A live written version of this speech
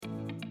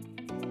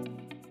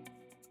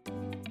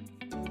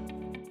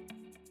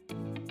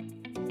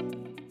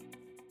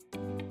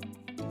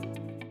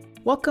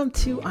Welcome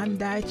to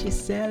Undiet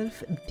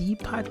Yourself, the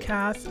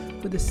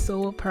podcast with the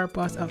sole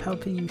purpose of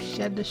helping you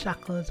shed the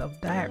shackles of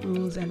diet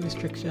rules and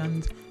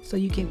restrictions so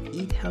you can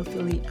eat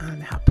healthily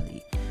and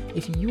happily.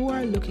 If you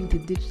are looking to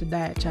ditch the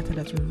diet chatter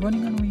that's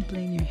running on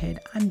replay in your head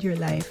and your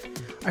life,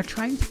 are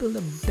trying to build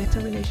a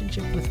better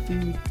relationship with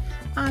food,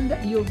 and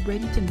you're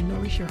ready to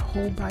nourish your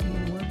whole body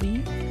and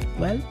well-being,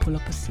 well, pull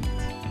up a seat.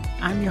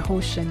 I'm your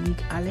host,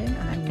 Shanique Allen,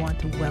 and I want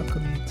to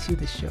welcome you to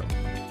the show.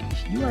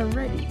 If you are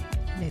ready,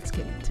 let's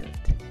get into it.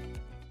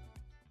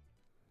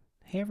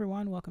 Hey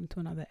everyone, welcome to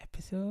another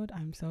episode.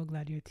 I'm so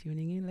glad you're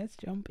tuning in. Let's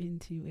jump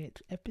into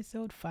it.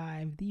 Episode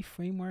 5, the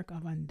Framework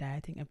of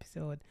UnDieting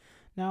episode.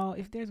 Now,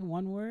 if there's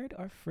one word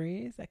or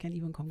phrase that can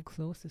even come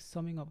close to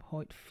summing up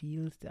how it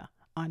feels to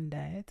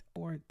undiet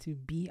or to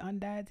be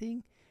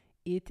undieting,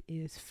 it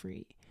is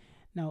free.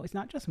 Now, it's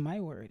not just my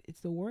word. It's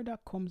the word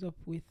that comes up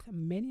with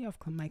many of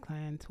my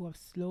clients who have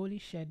slowly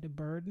shed the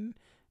burden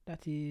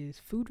that is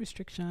food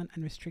restriction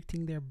and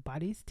restricting their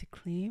bodies to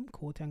claim,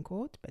 quote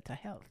unquote, better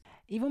health.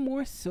 Even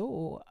more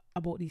so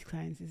about these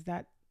clients is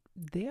that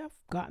they have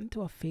gotten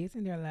to a phase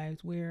in their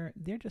lives where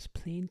they're just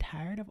plain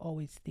tired of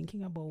always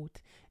thinking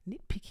about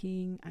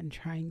nitpicking and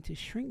trying to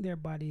shrink their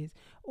bodies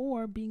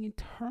or being in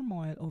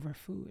turmoil over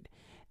food.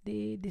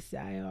 They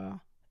desire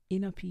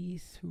inner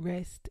peace,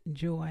 rest,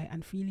 joy,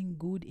 and feeling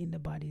good in the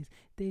bodies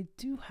they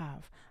do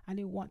have, and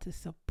they want to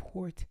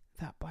support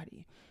that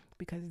body,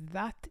 because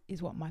that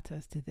is what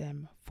matters to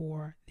them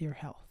for their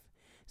health.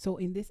 So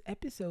in this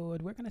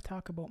episode, we're going to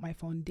talk about my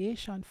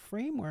foundation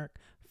framework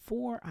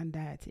for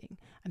undieting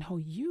and how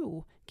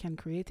you can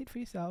create it for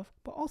yourself,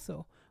 but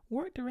also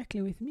work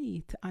directly with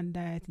me to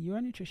undiet your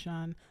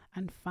nutrition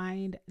and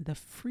find the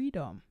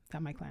freedom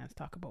that my clients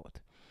talk about.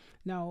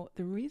 Now,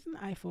 the reason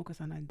I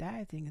focus on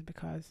undieting is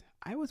because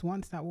I was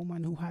once that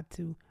woman who had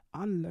to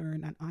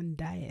unlearn and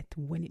undiet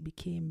when it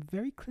became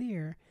very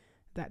clear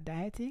that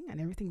dieting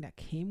and everything that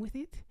came with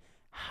it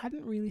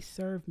hadn't really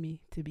served me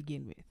to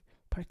begin with,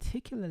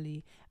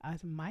 particularly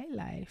as my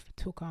life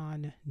took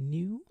on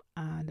new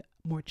and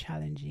more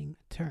challenging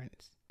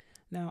turns.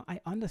 Now, I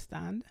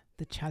understand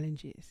the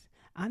challenges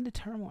and the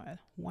turmoil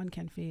one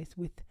can face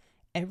with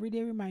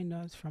everyday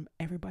reminders from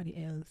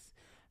everybody else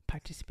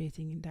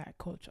participating in diet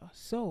culture.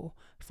 So,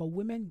 for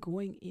women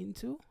going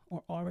into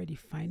or already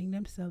finding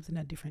themselves in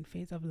a different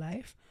phase of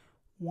life,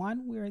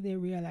 one where they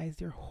realize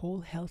their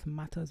whole health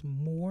matters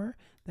more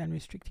than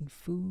restricting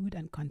food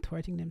and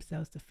contorting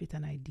themselves to fit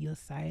an ideal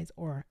size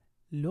or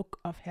look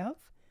of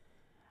health,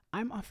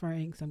 I'm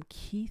offering some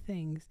key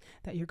things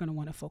that you're going to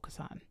want to focus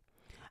on.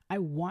 I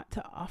want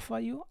to offer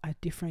you a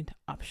different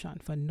option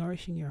for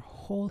nourishing your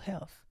whole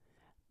health.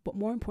 But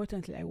more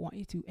importantly, I want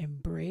you to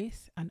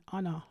embrace and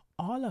honor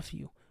all of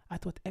you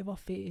at whatever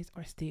phase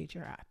or stage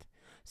you're at.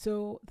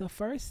 So the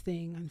first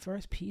thing and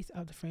first piece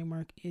of the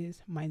framework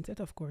is mindset,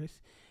 of course.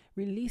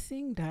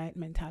 Releasing diet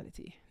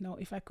mentality. Now,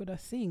 if I could have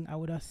sing, I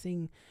would have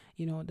sing,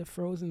 the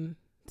Frozen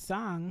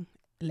song,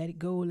 Let It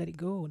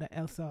Go, that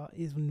Elsa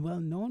is well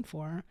known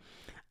for.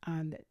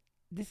 And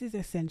this is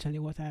essentially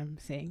what I'm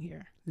saying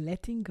here.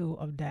 Letting go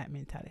of diet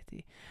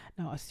mentality.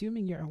 Now,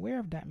 assuming you're aware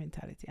of diet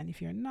mentality, and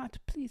if you're not,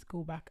 please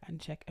go back and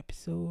check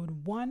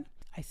episode 1.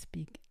 I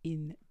speak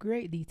in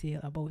great detail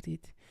about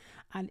it,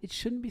 and it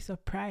shouldn't be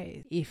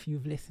surprised if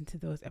you've listened to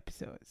those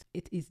episodes.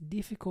 It is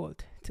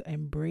difficult to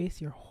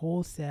embrace your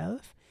whole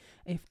self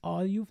if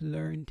all you've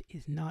learned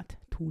is not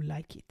to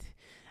like it.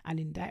 And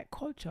in diet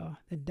culture,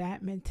 the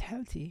diet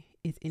mentality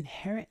is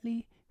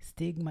inherently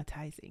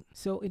stigmatizing.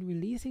 So in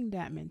releasing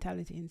diet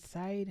mentality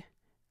inside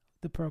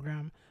the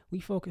program, we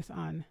focus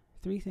on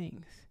 3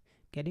 things: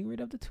 getting rid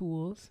of the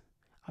tools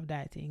of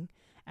dieting,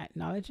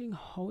 acknowledging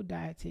how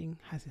dieting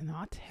has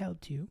not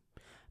helped you,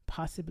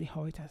 possibly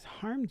how it has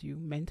harmed you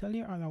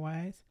mentally or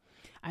otherwise,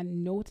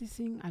 and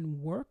noticing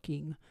and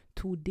working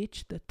to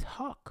ditch the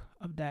talk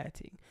of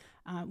dieting,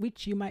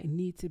 which you might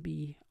need to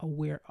be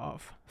aware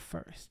of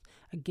first.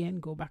 Again,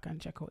 go back and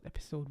check out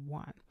episode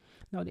 1.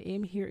 Now, the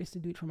aim here is to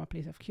do it from a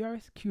place of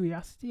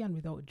curiosity and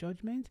without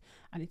judgment,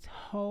 and it's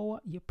how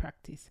you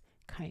practice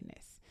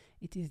kindness.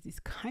 It is this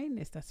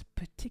kindness that's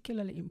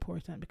particularly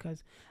important,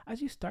 because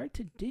as you start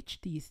to ditch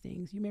these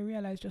things, you may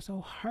realize just how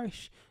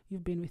harsh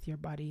you've been with your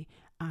body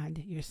and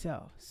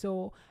yourself.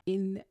 So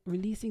in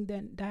releasing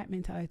the diet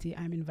mentality,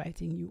 I'm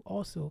inviting you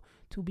also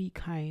to be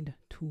kind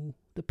to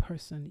the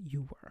person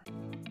you were.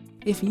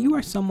 If you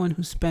are someone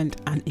who spent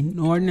an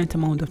inordinate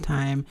amount of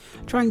time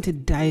trying to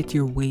diet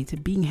your way to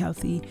being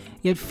healthy,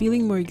 yet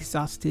feeling more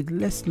exhausted,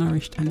 less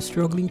nourished, and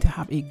struggling to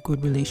have a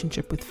good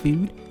relationship with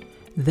food,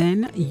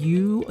 then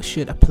you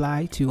should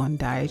apply to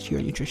Undiet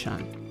Your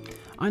Nutrition.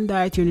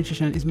 Undiet Your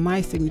Nutrition is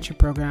my signature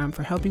program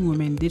for helping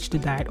women ditch the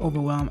diet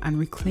overwhelm and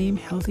reclaim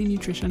healthy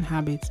nutrition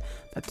habits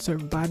that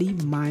serve body,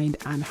 mind,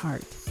 and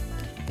heart.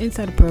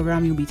 Inside the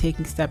program, you'll be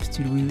taking steps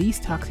to release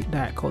toxic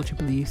diet culture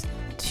beliefs,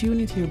 tune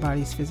into your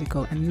body's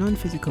physical and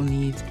non-physical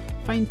needs,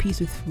 find peace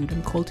with food,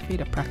 and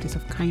cultivate a practice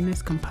of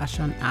kindness,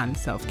 compassion, and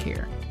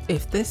self-care.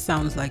 If this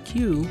sounds like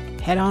you,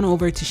 head on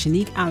over to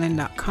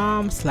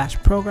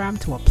shaniqueallen.com/program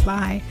to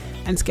apply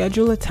and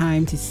schedule a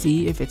time to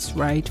see if it's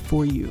right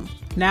for you.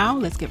 Now,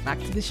 let's get back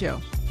to the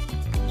show.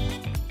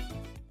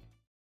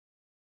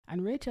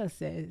 And Rachel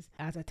says,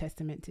 as a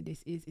testament to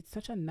this, it's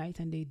such a night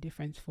and day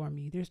difference for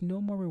me. There's no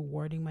more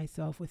rewarding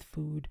myself with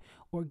food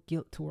or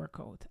guilt to work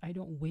out. I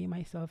don't weigh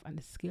myself and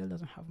the scale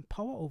doesn't have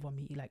power over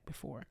me like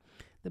before.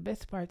 The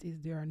best part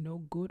is there are no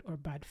good or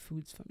bad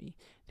foods for me.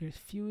 There's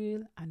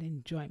fuel and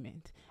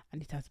enjoyment,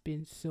 and it has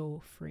been so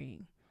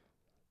freeing.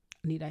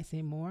 Need I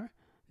say more?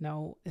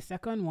 Now, the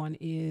second one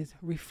is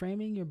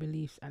reframing your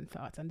beliefs and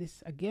thoughts. And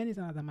this, again, is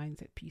another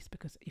mindset piece,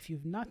 because if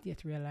you've not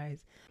yet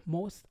realized,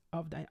 most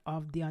of the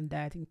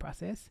undieting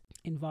process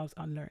involves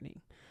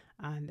unlearning.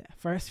 And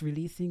first,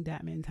 releasing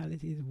that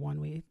mentality is one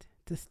way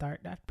to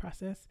start that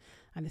process.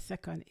 And the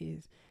second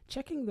is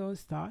checking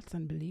those thoughts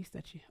and beliefs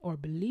that you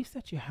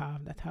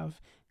have that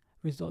have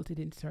resulted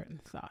in certain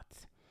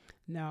thoughts.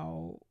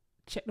 Now,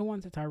 check the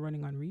ones that are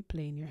running on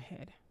replay in your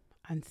head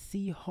and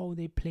see how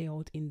they play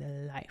out in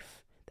the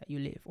life that you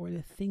live or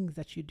the things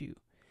that you do.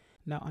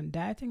 Now,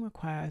 undieting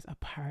requires a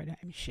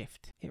paradigm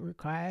shift. It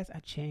requires a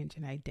change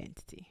in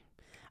identity.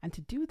 And to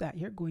do that,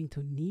 you're going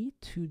to need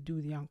to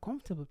do the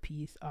uncomfortable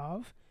piece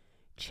of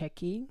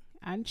checking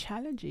and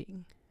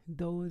challenging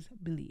those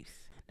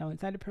beliefs. Now,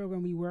 inside the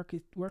program, we work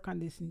on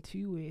this in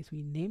two ways.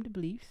 We name the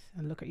beliefs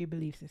and look at your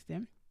belief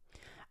system.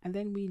 And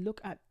then we look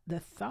at the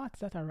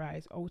thoughts that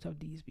arise out of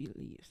these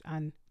beliefs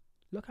and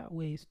look at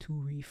ways to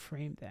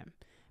reframe them.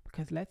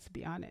 Because let's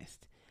be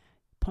honest,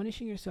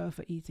 punishing yourself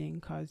for eating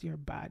because you're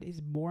bad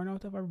is born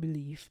out of a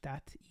belief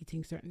that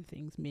eating certain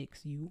things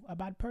makes you a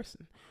bad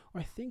person.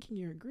 Or thinking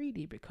you're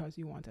greedy because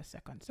you want a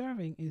second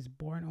serving is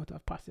born out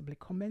of possibly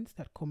comments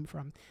that come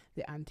from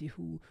the auntie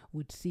who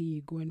would see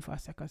you going for a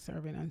second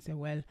serving and say,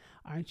 well,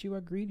 aren't you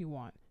a greedy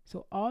one?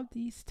 So all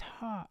these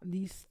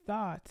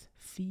thoughts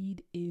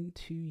feed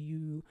into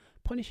you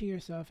punishing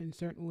yourself in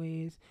certain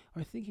ways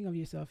or thinking of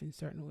yourself in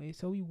certain ways.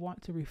 So we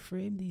want to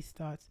reframe these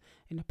thoughts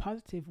in a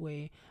positive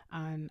way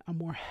and a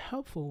more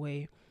helpful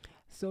way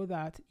so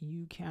that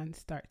you can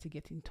start to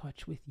get in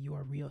touch with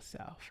your real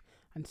self.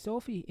 And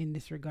Sophie in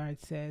this regard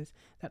says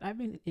that I've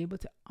been able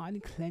to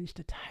unclench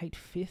the tight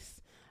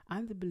fists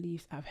and the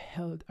beliefs I've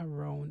held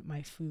around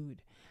my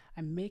food.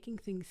 I'm making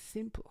things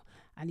simple,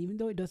 and even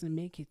though it doesn't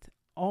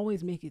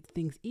always make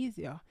things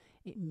easier,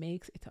 it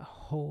makes it a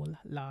whole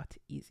lot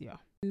easier.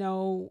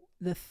 Now,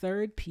 the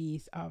third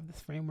piece of this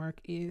framework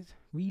is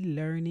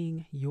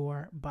relearning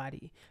your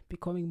body,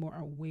 becoming more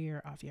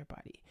aware of your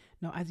body.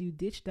 Now, as you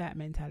ditch that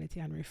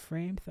mentality and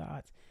reframe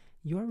thoughts,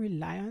 your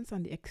reliance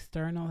on the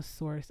external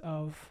source is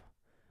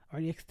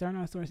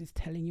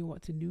telling you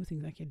what to do,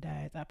 things like your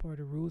diet app or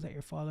the rules that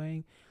you're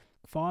following,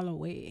 fall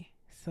away.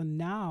 So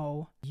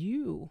now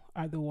you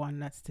are the one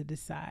that's to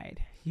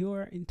decide.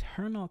 Your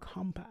internal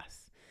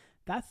compass,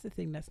 that's the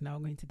thing that's now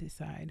going to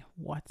decide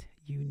what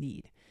you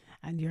need.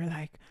 And you're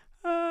like,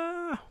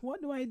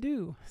 what do I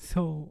do?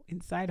 So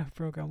inside our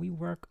program, we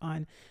work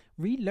on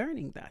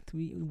relearning that.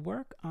 We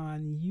work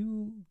on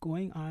you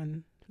going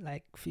on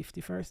like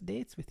 51st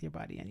dates with your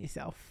body and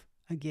yourself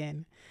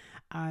again.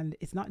 And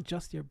it's not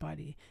just your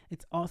body,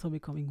 it's also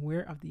becoming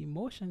aware of the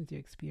emotions you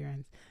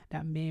experience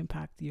that may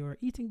impact your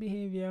eating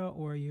behavior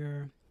or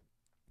your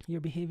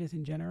behaviors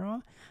in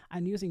general,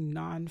 and using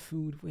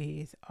non-food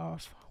ways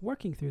of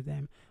working through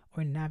them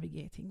or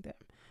navigating them.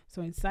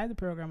 So inside the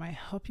program, I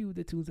help you with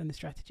the tools and the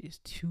strategies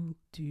to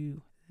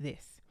do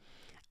this.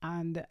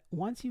 And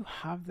once you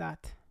have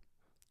that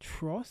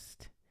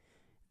trust,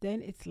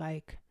 then it's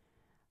like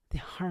the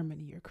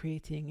harmony you're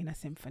creating in a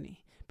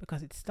symphony,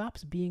 because it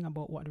stops being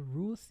about what the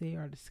rules say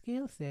or the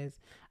scale says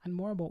and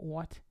more about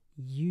what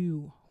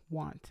you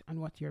want and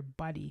what your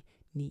body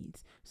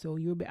needs. So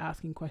you'll be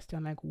asking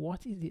questions like,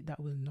 what is it that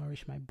will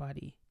nourish my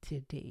body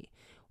today?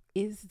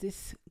 Is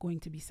this going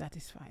to be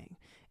satisfying?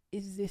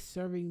 Is this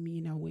serving me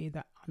in a way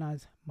that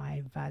honors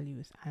my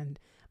values and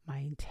my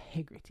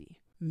integrity?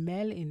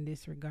 Mel in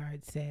this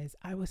regard says,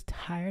 I was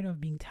tired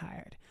of being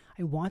tired.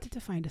 I wanted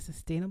to find a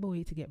sustainable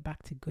way to get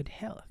back to good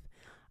health.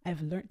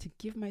 I've learned to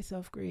give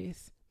myself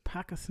grace,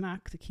 pack a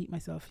snack to keep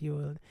myself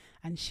fueled,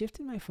 and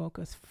shifted my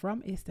focus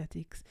from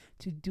aesthetics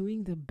to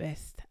doing the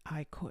best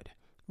I could,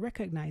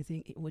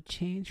 recognizing it would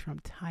change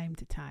from time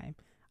to time.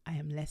 I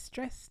am less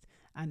stressed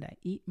and I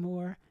eat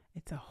more.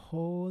 It's a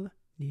whole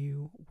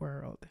new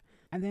world.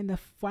 And then the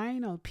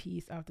final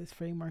piece of this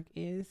framework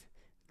is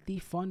the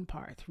fun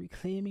part,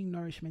 reclaiming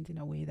nourishment in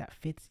a way that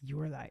fits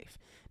your life.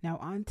 Now,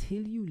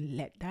 until you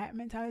let that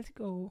mentality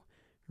go,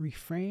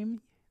 reframe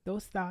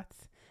those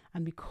thoughts,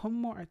 and become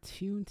more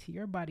attuned to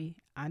your body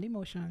and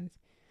emotions,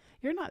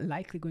 you're not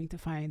likely going to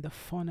find the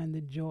fun and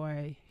the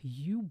joy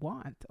you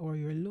want or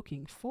you're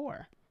looking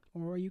for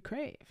or you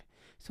crave.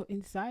 So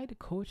inside the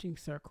coaching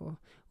circle,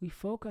 we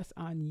focus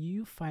on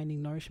you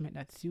finding nourishment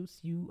that suits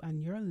you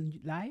and your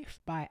life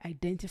by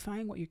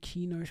identifying what your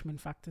key nourishment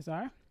factors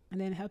are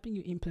and then helping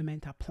you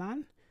implement a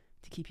plan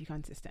to keep you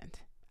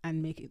consistent.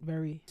 and make it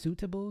very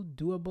suitable,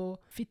 doable,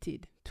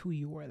 fitted to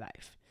your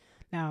life.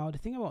 Now, the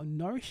thing about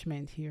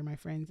nourishment here, my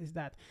friends, is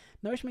that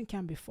nourishment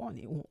can be fun.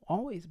 It won't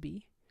always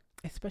be,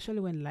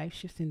 especially when life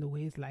shifts in the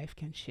ways life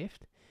can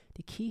shift.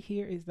 The key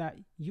here is that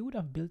you would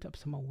have built up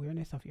some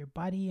awareness of your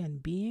body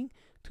and being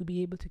to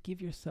be able to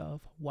give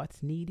yourself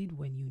what's needed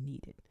when you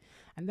need it.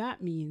 And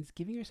that means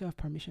giving yourself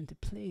permission to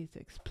play, to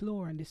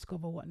explore, and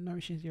discover what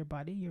nourishes your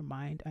body, your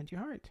mind, and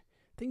your heart.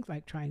 Things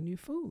like trying new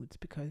foods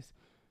because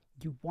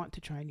you want to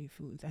try new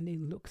foods and they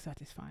look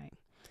satisfying.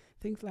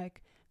 Things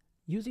like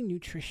using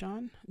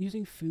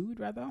food,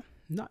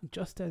 not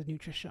just as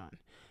nutrition,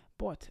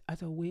 but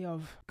as a way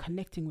of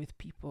connecting with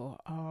people,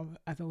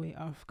 as a way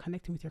of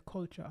connecting with your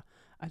culture,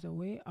 as a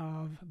way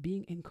of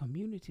being in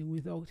community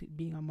without it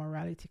being a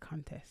morality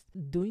contest.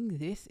 Doing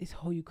this is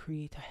how you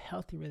create a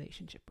healthy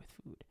relationship with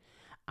food.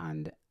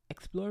 And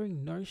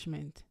exploring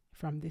nourishment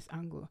from this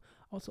angle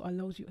also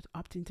allows you to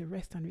opt into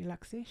rest and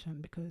relaxation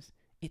because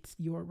it's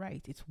your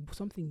right. It's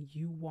something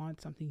you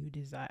want, something you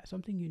desire,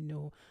 something you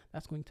know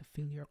that's going to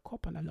fill your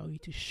cup and allow you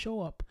to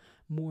show up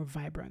more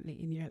vibrantly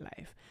in your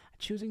life.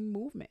 Choosing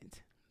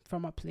movement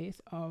from a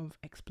place of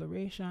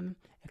exploration,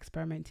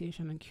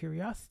 experimentation, and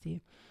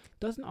curiosity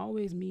doesn't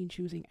always mean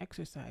choosing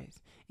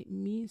exercise. It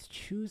means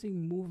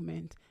choosing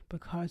movement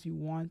because you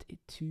want it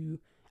to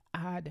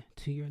add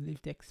to your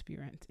lived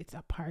experience. It's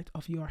a part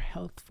of your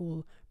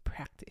healthful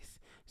practice.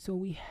 So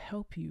we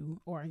help you,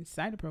 or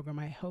inside the program,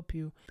 I help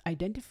you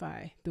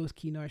identify those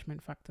key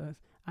nourishment factors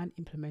and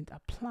implement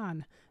a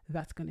plan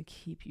that's going to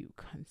keep you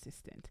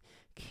consistent.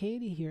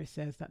 Katie here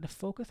says that the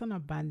focus on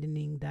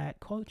abandoning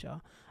diet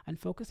culture and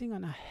focusing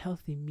on a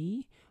healthy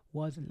me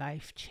was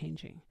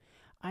life-changing.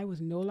 I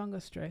was no longer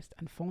stressed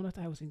and found that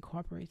I was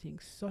incorporating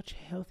such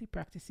healthy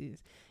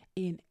practices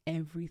in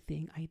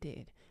everything I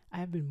did. I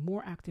have been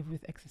more active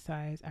with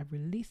exercise, I've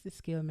released the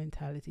scale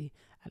mentality,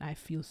 and I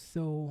feel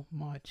so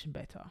much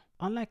better.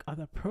 Unlike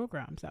other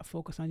programs that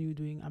focus on you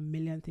doing a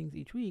million things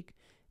each week,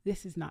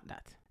 this is not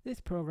that.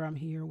 This program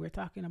here, we're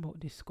talking about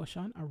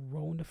discussion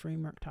around the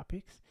framework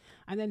topics,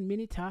 and then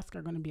mini tasks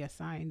are going to be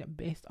assigned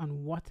based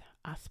on what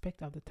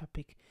aspect of the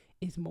topic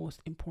is most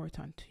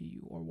important to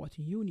you or what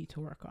you need to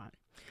work on.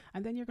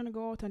 And then you're going to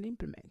go out and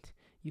implement.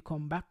 You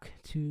come back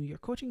to your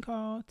coaching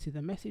call, to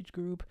the message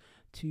group,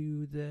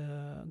 to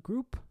the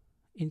group,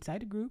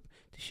 inside the group,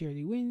 to share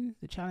the wins,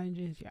 the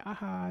challenges, your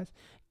ahas,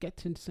 get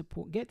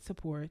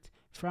support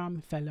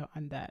from fellow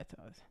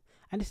undieters.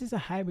 And this is a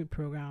hybrid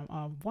program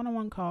of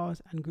one-on-one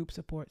calls and group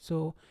support,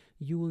 so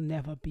you will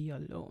never be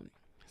alone.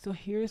 So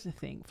here's the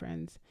thing,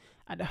 friends.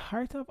 At the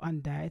heart of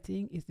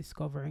undieting is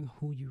discovering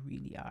who you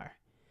really are.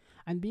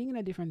 And being in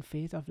a different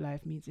phase of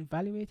life means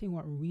evaluating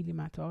what really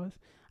matters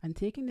and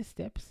taking the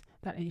steps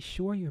that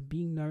ensure you're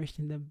being nourished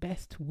in the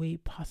best way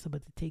possible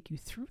to take you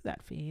through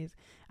that phase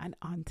and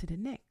on to the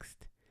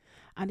next.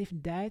 And if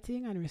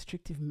dieting and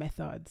restrictive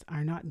methods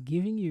are not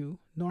giving you,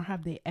 nor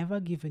have they ever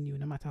given you,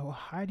 no matter how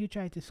hard you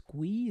try to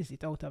squeeze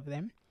it out of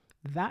them,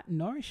 that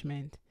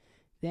nourishment,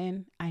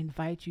 then I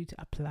invite you to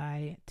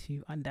apply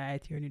to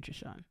Undiet Your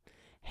Nutrition.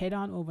 Head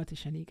on over to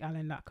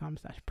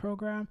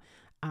shaniqueallen.com/program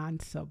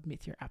and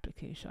submit your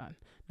application.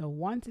 Now,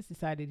 once it's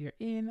decided you're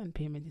in and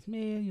payment is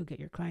made, you'll get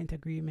your client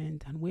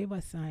agreement and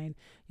waiver signed.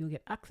 You'll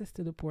get access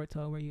to the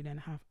portal where you then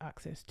have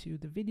access to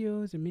the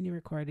videos, the mini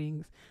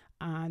recordings,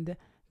 and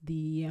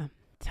the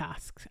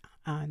tasks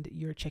and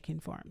your check-in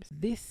forms.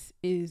 This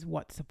is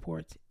what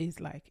support is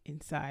like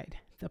inside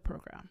the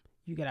program.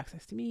 You get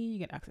access to me, you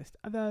get access to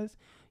others,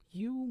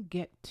 you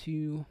get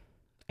to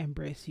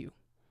embrace you.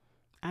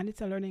 And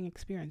it's a learning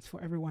experience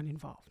for everyone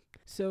involved.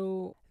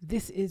 So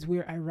this is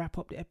where I wrap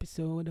up the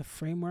episode, the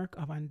framework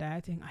of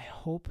undieting. I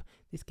hope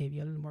this gave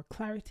you a little more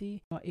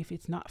clarity. But if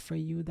it's not for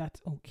you,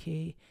 that's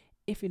okay.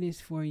 If it is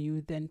for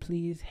you, then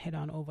please head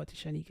on over to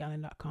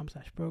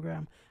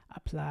shaniqueallen.com/program,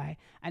 apply.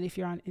 And if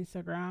you're on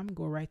Instagram,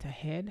 go right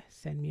ahead,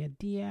 send me a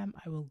DM.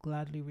 I will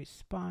gladly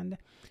respond.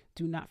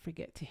 Do not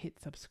forget to hit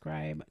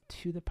subscribe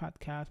to the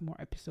podcast. More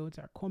episodes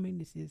are coming.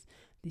 This is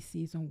the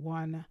season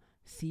 1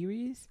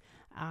 series.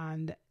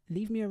 And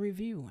leave me a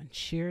review and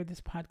share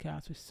this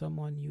podcast with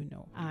someone you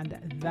know. And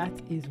that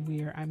is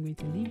where I'm going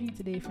to leave you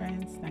today,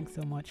 friends. Thanks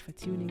so much for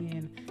tuning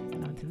in.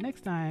 And until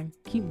next time,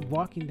 keep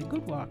walking the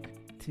good walk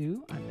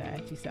to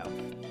undiet yourself.